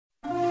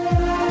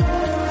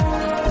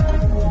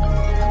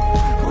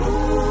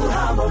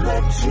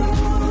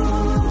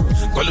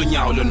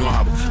Kolunyawo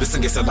lonwabo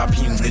besingese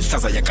lapha ingci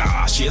ihlaza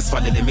yakashi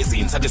esivalele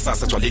emizini sathi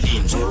sasa gcwale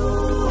linje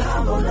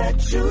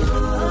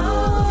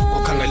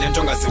ukhangele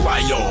into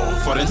ongaziwayo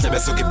for endlebe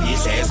esuke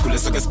ibhidle esikhule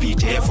esuke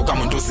esibhidef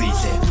ukamuntu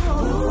uzidle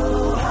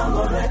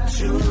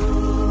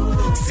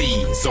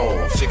sizo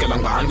fikela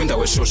ngani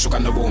kwindawo eshushu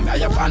kanobomi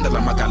ayabanda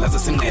la magala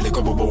zesinqele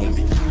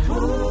kobobomi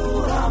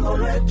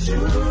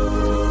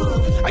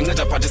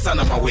anceda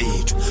phathisana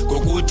mawethu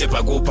ngokude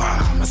bhakupha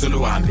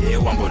maseluhambe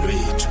uhambo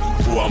lwethu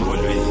uhambo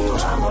lwethu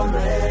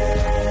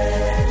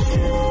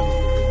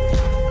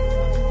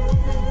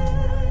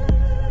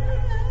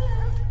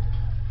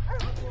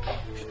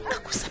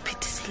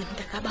akusaphethisile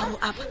mntakabawo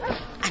apha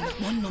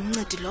andiboni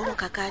nomncedi lowo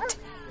kakade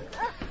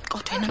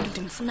kodwa yena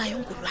ndimfunayo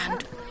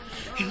ngulwantu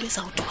into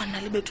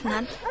ezawuthwana libethu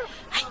nani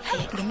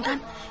hayi lo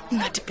mntana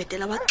ingathi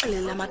bhetela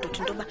waxelela amadoda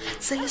into yoba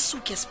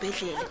selisuke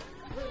esibhedlele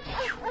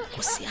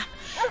Nkosi yami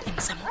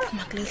ngizama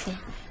ukuphuma kule ndlu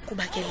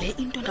kuba ke le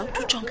into ndawuthi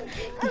ujonga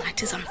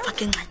ingathi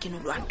zamfaka engxakini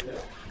ulwantu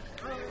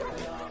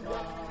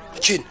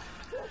Chini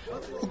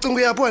ucinga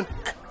uyaphi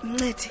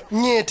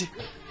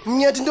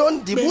Mnyeti ntoni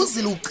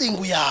ndibuzile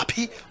ucinga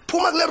uyaphi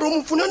phuma kule room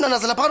ufuna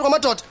unanazela phakathi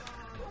kwamadoda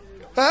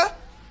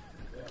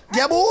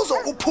Ndiyabuza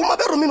uphuma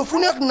berumini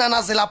ufuna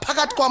ukunanazela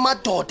phakathi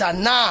kwamadoda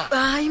na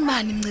hayi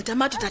mani Mncedi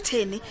amadoda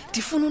atheni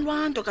ndifuna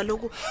ulwanto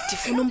kaloku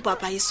ndifuna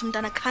umbhabhayisa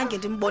umntana khange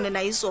ndimbone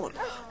na izolo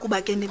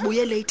kuba ke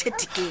nibuye late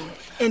edigeni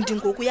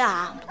andingoku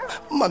uyahamba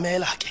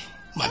mamela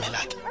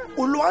ke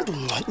ulwanto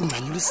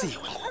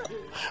uncanyulisiwe ngoku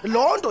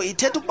lonto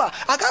ithetha ukuba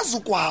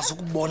akazukwazi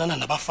ukubonana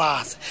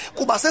nabafazi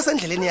kuba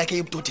sesendleleni yakhe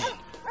ebudodeni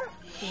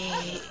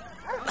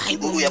hayi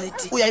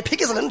Mncedi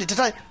uyayiphikisa le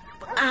ndithethayo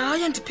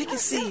hayi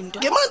andiphikisa into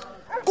ngemani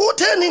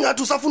kutheni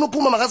ngathi usafuna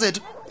uphuma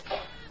makazethu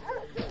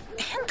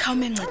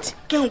khawume Mncedi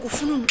ke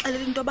ngokufuna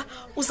ungixelela into yoba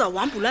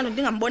uzawuhamba ulana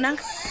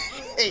ndingambonanga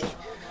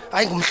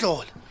hayi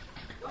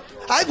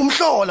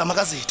ngumhlola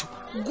makazethu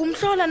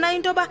kumhlola na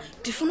into yoba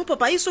ndifuna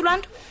ubhabhayisa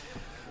ulwanto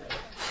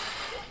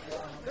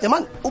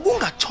yamani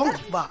ubungatshonga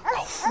ukuba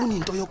awufuni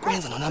into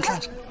yokwenza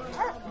namhlanje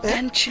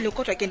ndanditshile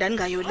kodwa ke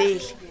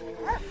ndandingayoleli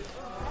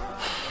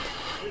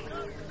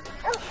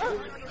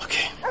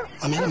okay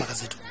mamela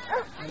makazethu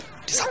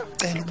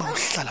ndisakucela ukuba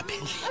uhlala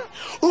phendlini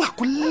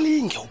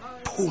ungakulinge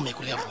uphume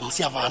kule room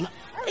siyavana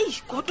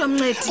kodwa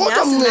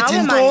Mncedi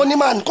ntoni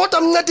man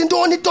kodwa Mncedi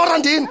ntoni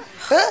torandini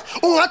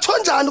ungatsho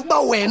njani ukuba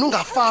wena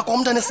ungafakwa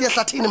umntana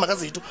esiyehlathini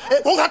makazethu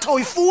ungathi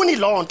awuyifuni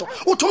lonto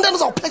uthi umntana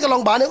uzawuphekelwa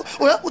ngubani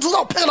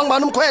uzawuphekelwa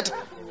ngubani umkhwetha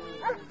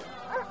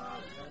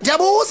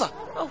ndiyabuza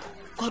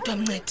kodwa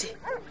Mncedi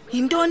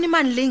yintoni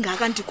mani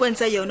lengaka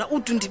ndikwenze yona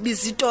uthi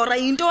ndibiza itora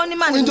yintoni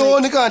mani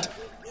intoni kanti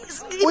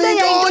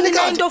uyintoni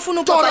kanti into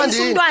ofuna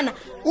ubhabhayisa umntwana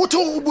uthi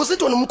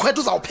ubusithi wena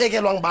umkhwetha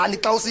uzawuphekelwa ngubani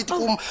xa usithi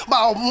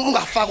ba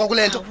ungafakwa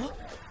kule nto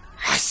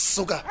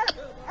hasuka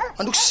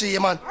andikushiye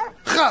man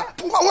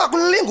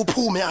ungakulinga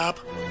uphume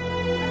apha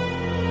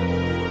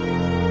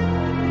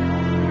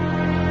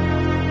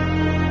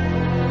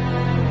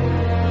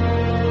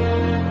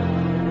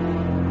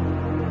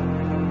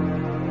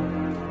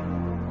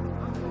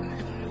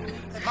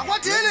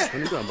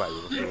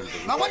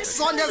Makwathi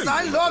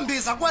sondezani lo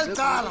mbiza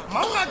kwelicala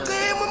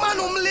mawungacimi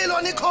manje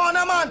umlilo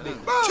nikhona manje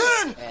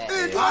thini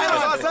hayi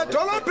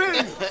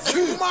asedolophini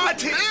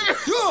mathi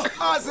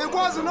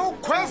azikwazi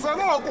nokukhweza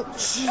lokho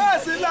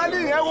esilali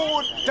ngeke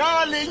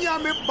ukudala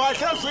inyama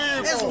ibhahle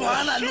ziko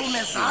ezibona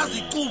lume zazi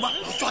icuba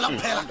utshwala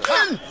kuphela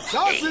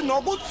zazi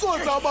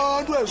nokutsotsa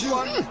abantu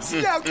ezibona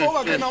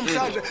siyaxoka ke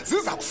namhlanje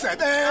ziza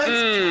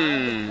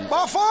kusebenza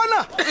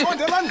bafana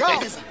sondelani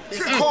ngapha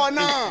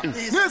khona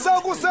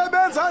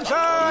nizakusebenza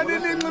njani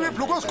ninxibe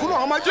ibhluku esikhulu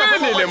ngamatyamba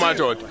tshilile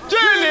madoda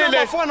tshilile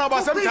bafana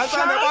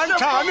basemthathane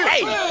banjani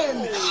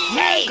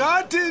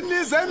ngathi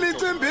nize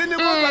emicimbini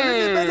kodwa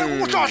nibele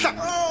ukuhlohla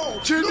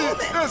thini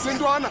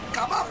ezintwana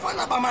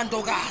ngabafana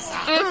bamantokaza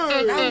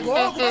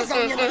nangoku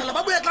bazawunyemelela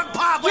babuye xa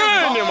kuphakwe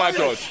tshini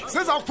madoda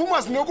siza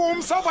kuphuma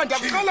sinokumsaba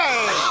ndiyakuxelela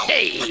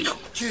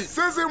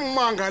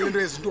sizimangala into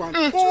ezintwana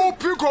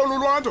uphikolo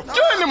lwanto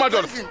tshini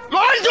madoda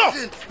lonto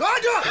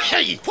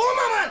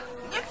phuma man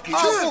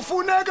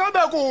akufuneka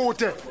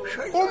bekude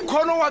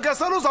umkhono wakhe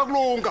seluza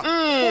kulunga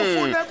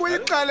ufuneka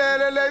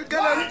uyixelele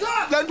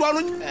lentwana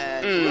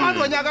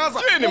unyando nyakaza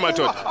tshini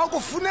madoda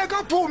akufuneka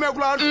aphume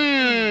kulanto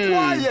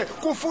kwaye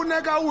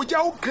kufuneka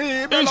utya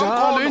ugqibe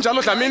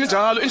injalo Dlamini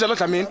injalo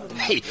Dlamini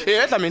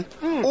Dlamini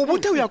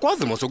ubuthe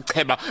uyakwazi mos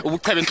ukucheba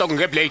ubucheba inhloko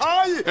ngeblade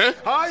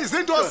hayi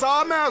izinto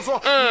zami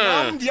ezo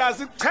nam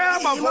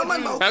ndiyazicheba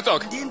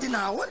Natsoke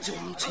ndinawo nje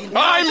umtshini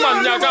hayi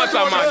man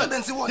nyakaza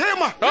man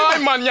yema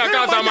hayi man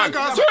nyakaza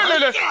man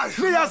tshilile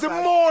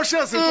niyazimoshe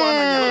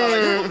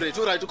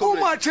ezintwana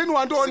umatshini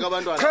wantoni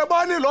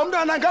chebani lo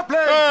mntana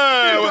ngeblade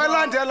into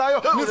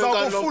elandelayo niza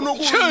kufuna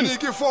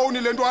ukunika ifowuni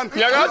lentwana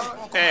nyakaza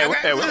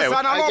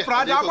Sana lo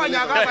brother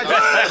abanyaka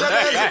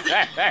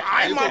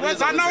hayi man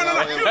wenzana wena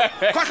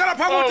khohlela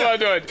phakude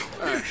madoda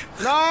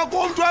la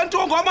kumntu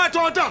entungo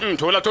amadoda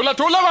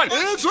thola man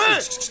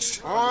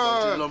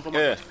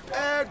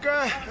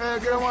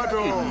eke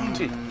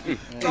madoda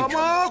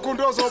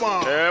tamagunto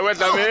soba ewe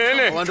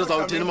Dlamini abantu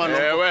zawuthini man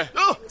ewe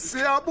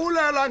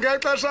siyabulela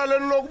ngexesha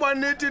leni lokuba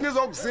nithi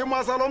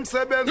nizokuzima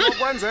salomsebenzi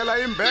okwenzela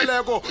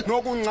imbeleko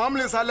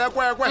nokungcamlisa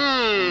lekwekwe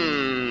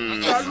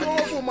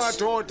kaloku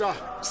madoda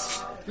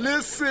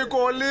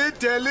lisiko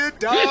lide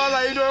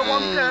lidala into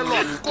yokwamkelwa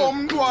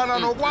komntwana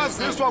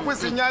nokwaziswa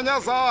kwizinyanya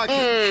zakhe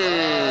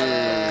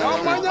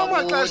ngamanye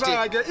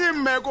amaxesha ke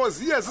iimeko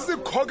ziye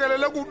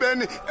zisikhokelele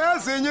kubeni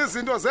ezinye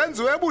izinto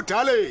zenziwe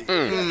ebudaleni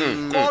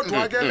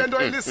kodwa ke le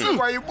nto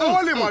ilisiko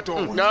ayiboli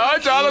madoda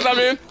njalo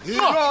Dlamini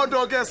yiloo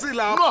nto ke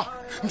silapha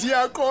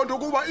ndiyaqonda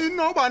ukuba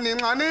inoba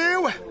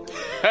ninxaniwe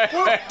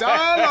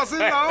kudala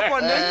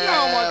silapha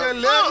nenyama ke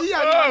le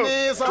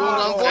iyanxanisa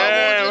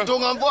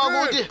tungamvuka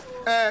kuthi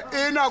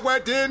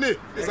inakwedini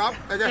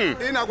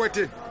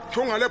inakwedini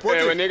thunga le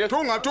bhoti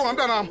thunga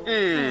mntanam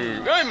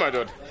hayi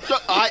madoda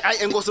hayi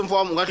enkosi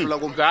mfowami ungadlula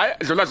kum hayi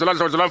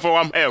dlula mfo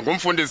wami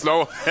ngumfundisi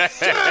lowo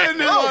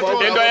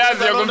into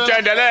yaziyo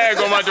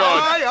ngumthendeleko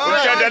madoda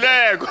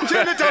umthendeleko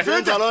thini David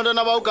yenza loo nto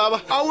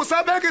nabawugaba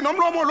awusabeki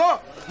nomlomo lo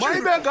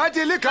mayibe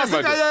ngathi ligazi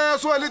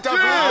kayesu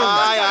eliDavid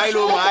hayi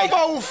lo hayi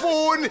ukuba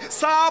ufuni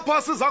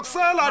sapha siza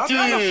kusela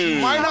thina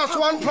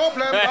 -1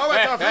 problem nawe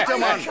David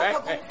man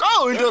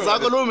into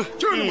zakho lume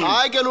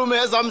hayi ke lume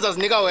ezami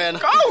zazinika wena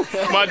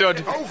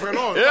madoda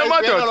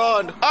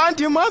madoda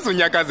andimazi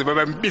unyakazi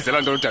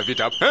bebembizela ntoni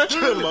David apha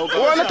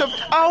wena David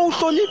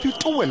awuhloniphi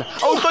tu wena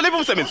awuhloniphi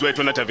umsebenzi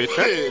wethu na David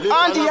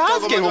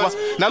andiyazi ke ngoba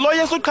nalo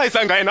Yesu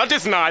uqhayisa ngaye nathi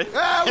sinaye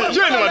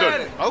yini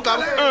madoda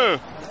awugaba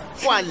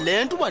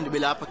kwalento uba ndibe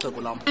lapha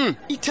xhego lam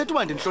ithetha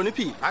uba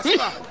ndinihloniphile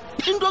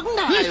into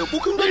akunayo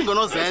kukho into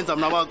endingenozenza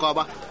mna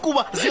bakwaba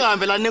kuba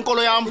zingahambelani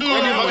nenkolo yam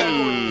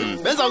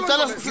benza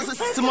ucela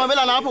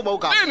simabelana apho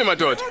bawugaba yini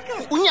madoda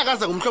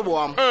unyakaza ngumhlobo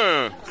wam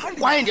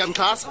kwaye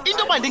ndiyamxhasa into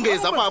yoba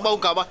ndingeza apha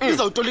bawugaba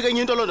izawutolika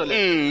enye into loo nto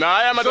le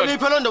hayi madoda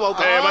hloniphe loo nto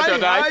bawugaba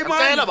madoda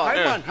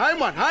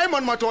hayi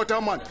man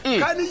madoda man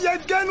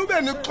kaniyekeni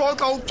ube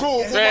nixoxa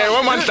uchuku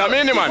ewe man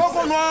Dlamini man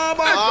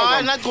kokonwaba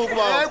hayi nachuku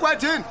ba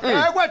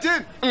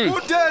kwathini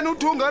utheni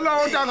uthungela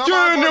ontanga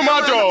yini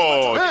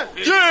madoda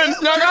yini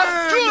nyakazi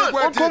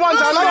uqhuba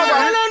njalo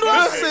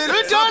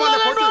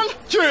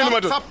yini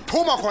madoda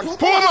saphuma khona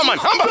phuma man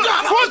hamba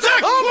futhi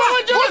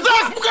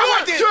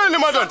yini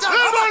madoda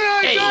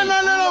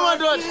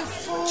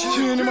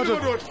yini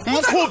madoda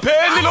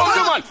mkhupheni lo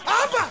mntu man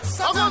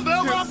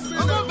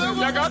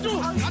nyakathu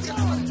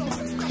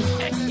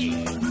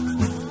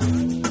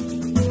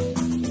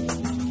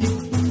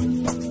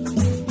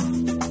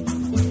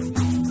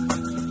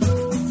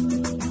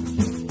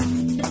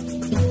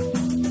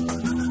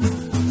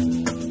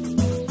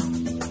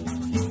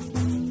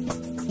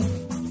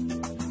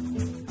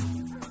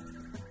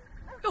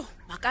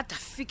kade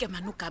afike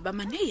man ugaba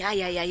man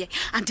hey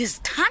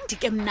andizithandi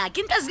ke mna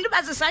ke into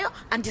ezilibazisayo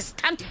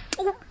andizithandi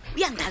tu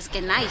uyandazi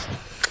ke naye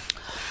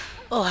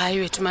hayi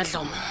wethu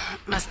Madlomo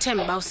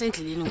masithembe ba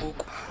usendleleni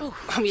ngoku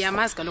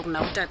uyamazi kaloku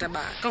na utata ba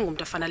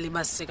kangumuntu afana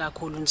libazise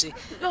kakhulu nje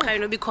khayo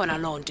nobikhona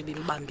loo nto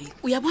ibibambile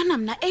uyabona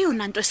mna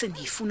eyona nto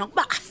esendiyifuna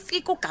ukuba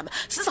afike ugaba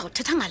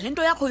sizawuthetha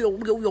ngalento yakho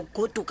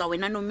yogoduka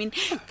wena nomini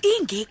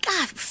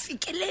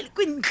ingekafikeleli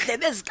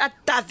kwindlebe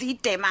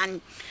zikaDavid man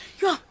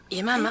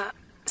ye mama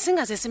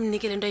singaze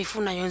simnikele into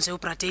ayifunayo nje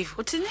uBra Dave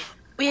uthini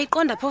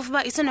uyayiqonda phofu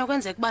uba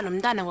isenokwenzeka kuba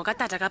nomntana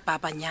ngokatata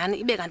kababa nyani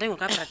ibe kanti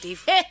ngokabra Dave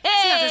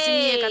singaze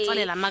simiyeka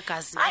atsalela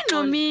amagazi hayi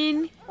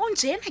nomini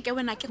unjena ke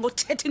wena ke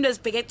ngothetha into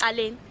ezibheke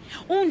ecaleni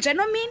unje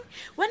nomini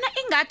wena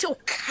ingathi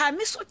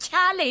ukhamisa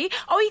utyhale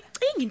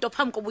awuyicingi into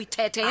phambi koba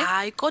uyithethe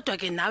hayi kodwa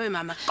ke nawe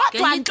mama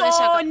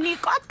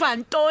kodwa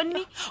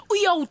ntoni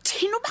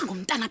uyowuthina uba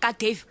ngumntana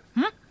kaDave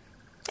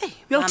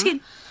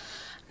uyowuthini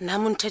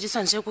nami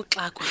undithethisa nje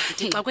kuxakwe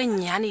ndixakwe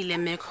nyani ile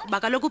meko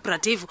bakaloku uBra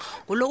Dave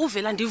ngulo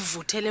uvela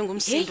ndivuthele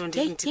ngumsindo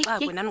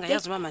ndixakwe nami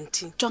ngayazi uba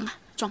mandithini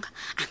jonga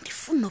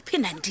andifuni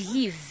nophinda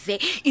ndiyive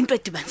into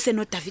edibanise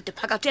noDavid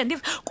phakathi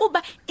uyandiva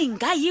kuba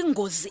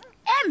ingayingozi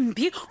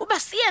embi uba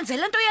siyenze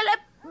lento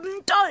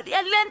nto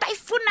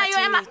ayifunayo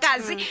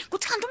yamagazi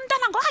kuthanda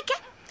umntana ngokhe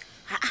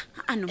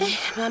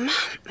mama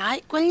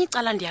hayi kwenye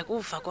icala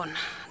ndiyakuva kona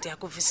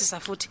ndiyakuvisisa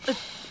futhi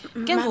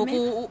ke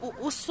ngoku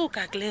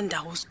usuka kule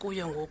ndawo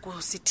sikuyo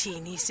ngoku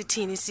sithini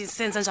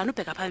sisenza njani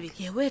ubheka phambili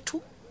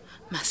yewethu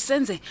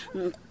masenze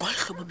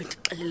ngolhlobo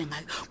bendixelele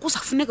ngayo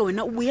kuzafuneka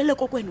wena ubuyele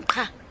kokwenu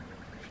qha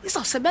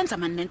izawusebenza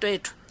mani nento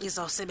yethu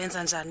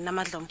izawusebenza njani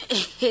namadlomo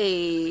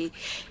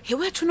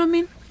yewethu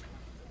nomini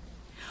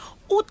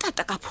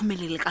utata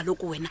kaphumelele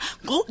kaloku wena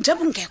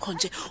njengoba ungekho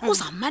nje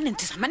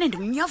ndizamane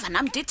ndimnyova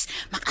nami ndithi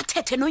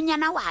makathethe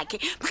nonyana wakhe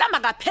mhlawumbi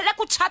akaphele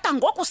kutshata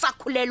ngoku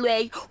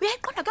sakhulelweyo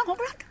uyayiqonda ke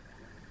ngoku loo nto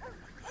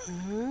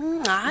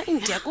Hayi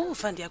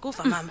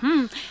ndiyakuva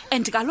mama.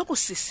 And kaloku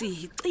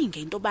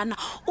sisicinge into bana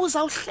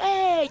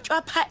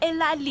uzawuhletywa pha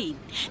elalini.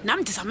 Nam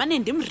ndizamane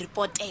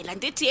ndimripotela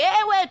ndithi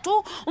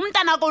wethu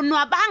umntana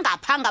konwabanga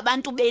pha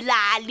ngabantu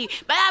belali.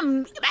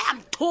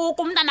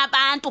 Bayamthuka umntana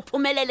abantu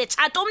uphumelele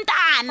tshata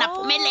umntana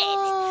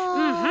phumelele.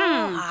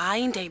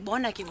 Hayi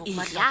ndiyayibona ke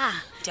ngokumadla.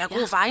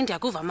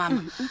 Ndiyakuva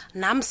mama.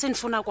 Nam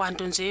sendifuna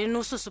kwanto nje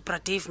nosusu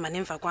Bradave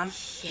manemva kwami.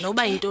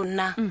 Noba yintoni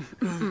na.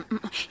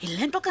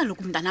 Yilento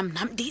kaloku mntanam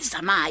nam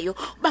ndizamayo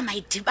uba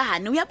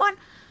mayidibane uyabona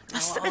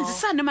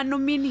masisebenzisane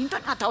manomini into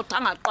nathi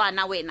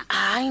awuthangaqwana wena.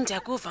 Hayi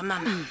ndiyakuva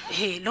mama.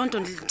 Lonto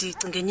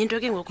ndicinge enye into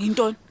ke ngoku.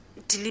 Yintoni?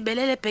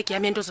 Ndilibelele bag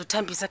yami into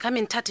zothambisa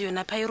khame ndithathe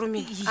yona pha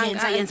eroomini.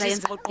 Yenza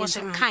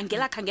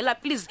khangela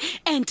please.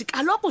 And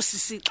kaloku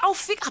sisi xa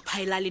ufika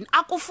pha elalini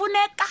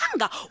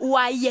akufunekanga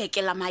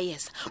uwayeke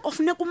lamayeza.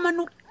 Kufuneka umane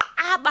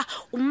uqaba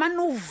umane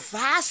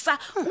uvasa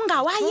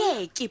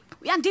ungawayeki.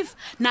 Uyandiva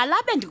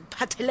nalabe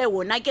ndikuphathele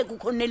wona ke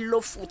kukho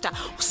nelilofutha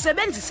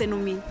usebenzise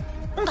nomini.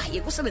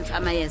 Ungayeki usebenzisa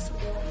amayeza.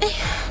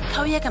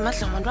 Khawuyeka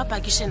madla umuntu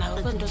wabhakishe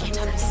nawo kwento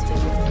zothambisa.